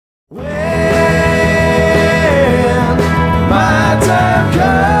When my time comes,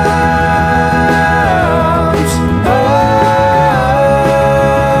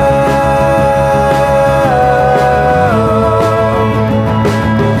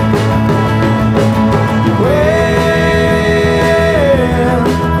 when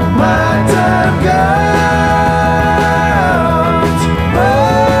my time comes,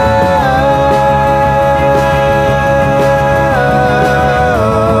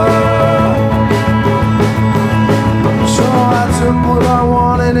 so I took what I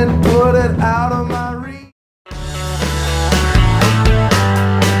wanted and put it out of my reach.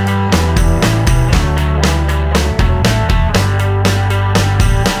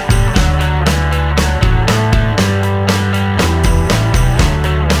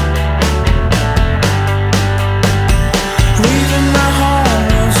 Leaving my home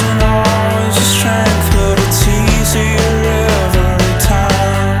wasn't always a strength, but it's easier every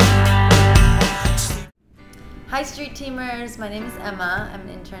time. Hi Street Teamers, my name is Emma. I'm an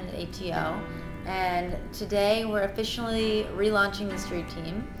intern at ATO, and today we're officially relaunching the Street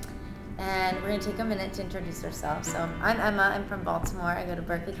Team, and we're going to take a minute to introduce ourselves. So I'm Emma, I'm from Baltimore, I go to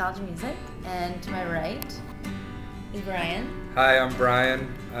Berklee College of Music, and to my right is Brian. Hi, I'm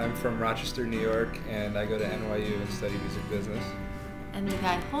Brian. I'm from Rochester, New York, and I go to NYU and study music business. And the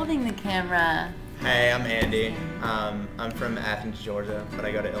guy holding the camera. Hey, I'm Andy. I'm from Athens, Georgia, but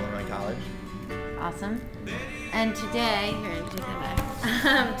I go to Illinois College. Awesome. And today, here, you take that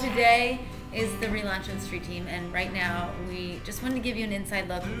back. Today is the relaunch of the Street Team, and right now we just wanted to give you an inside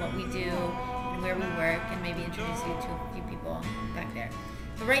look at what we do and where we work, and maybe introduce you to a few people back there.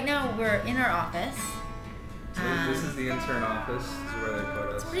 So right now we're in our office. This is the intern office. This is where they put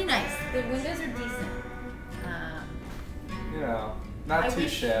us. It's pretty nice. The windows are decent. You know, not too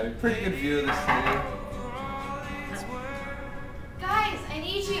shabby. Pretty good view of the city. Guys, I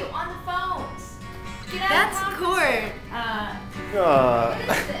need you on the phones. Get out That's of the Court. What is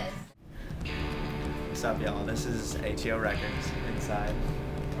this? What's up, y'all? This is ATO Records inside.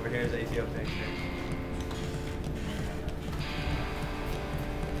 Over here is ATO Pictures.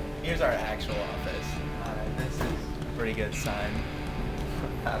 Here's our actual office. This is a pretty good sign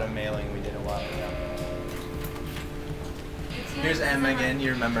about a mailing we did a while ago. Here's Emma again,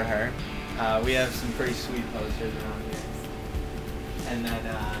 you remember her. We have some pretty sweet posters around here. And then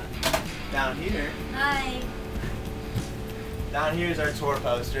down here, Hi. down here is our tour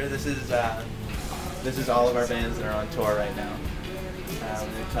poster. This is all of our bands that are on tour right now.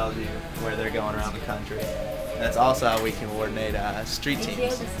 It tells you where they're going around the country. And that's also how we can coordinate street ATO,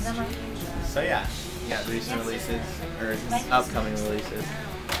 teams. this is Emma. So yeah, you got recent releases, or upcoming releases.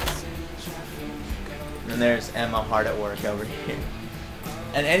 And there's Emma hard at work over here.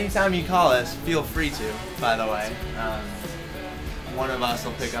 And anytime you call us, feel free to, by the way. One of us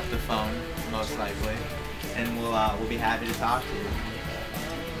will pick up the phone, most likely, and we'll be happy to talk to you.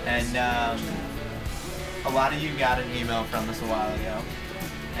 And a lot of you got an email from us a while ago,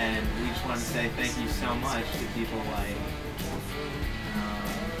 and we just want to say thank you so much to people like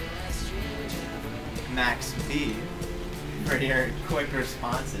Max B for your quick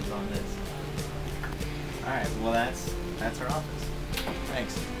responses on this. Alright, well that's our office.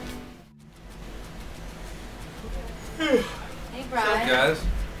 Thanks. Hey What's up, Brian. guys?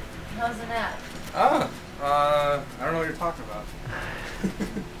 How's the nap? I don't know what you're talking about.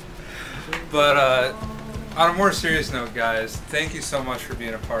 But on a more serious note, guys, thank you so much for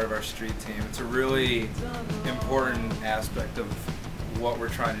being a part of our street team. It's a really important aspect of what we're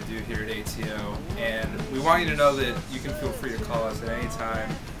trying to do here at ATO, and we want you to know that you can feel free to call us at any time.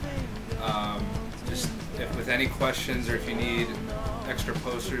 Just if with any questions, or if you need extra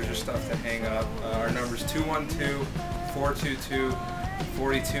posters or stuff to hang up, our number is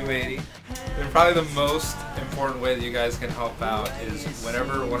 212-422-4280. And probably the most important way that you guys can help out is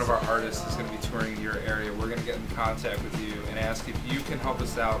whenever one of our artists is going to be touring in your area, we're going to get in contact with you and ask if you can help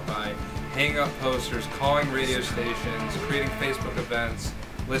us out by hanging up posters, calling radio stations, creating Facebook events,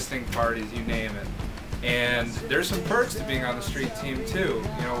 listening parties, you name it. And there's some perks to being on the street team too.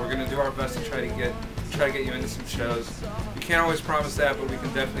 You know, we're going to do our best to try to get you into some shows. We can't always promise that, but we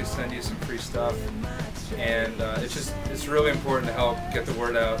can definitely send you some free stuff. And it's really important to help get the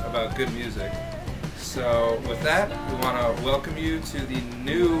word out about good music. So with that, we want to welcome you to the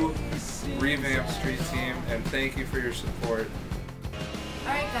new revamped street team, and thank you for your support.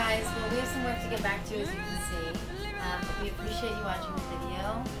 Alright guys, well we have some work to get back to, as you can see. But we appreciate you watching the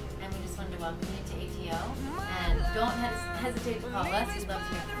video, and we just wanted to welcome you to ATO. And don't hesitate to call us, we'd love to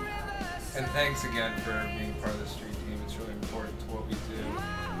hear from you. And thanks again for being part of the street team. It's really important to what we do.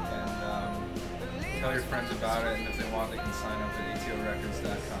 And tell your friends about it, and if they want, they can sign up at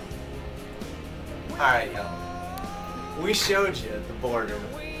atorecords.com. Alright, y'all. We showed you the boardroom.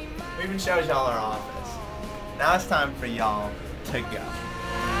 We even showed y'all our office. Now it's time for y'all to go.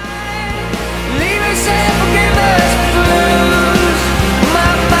 Leave us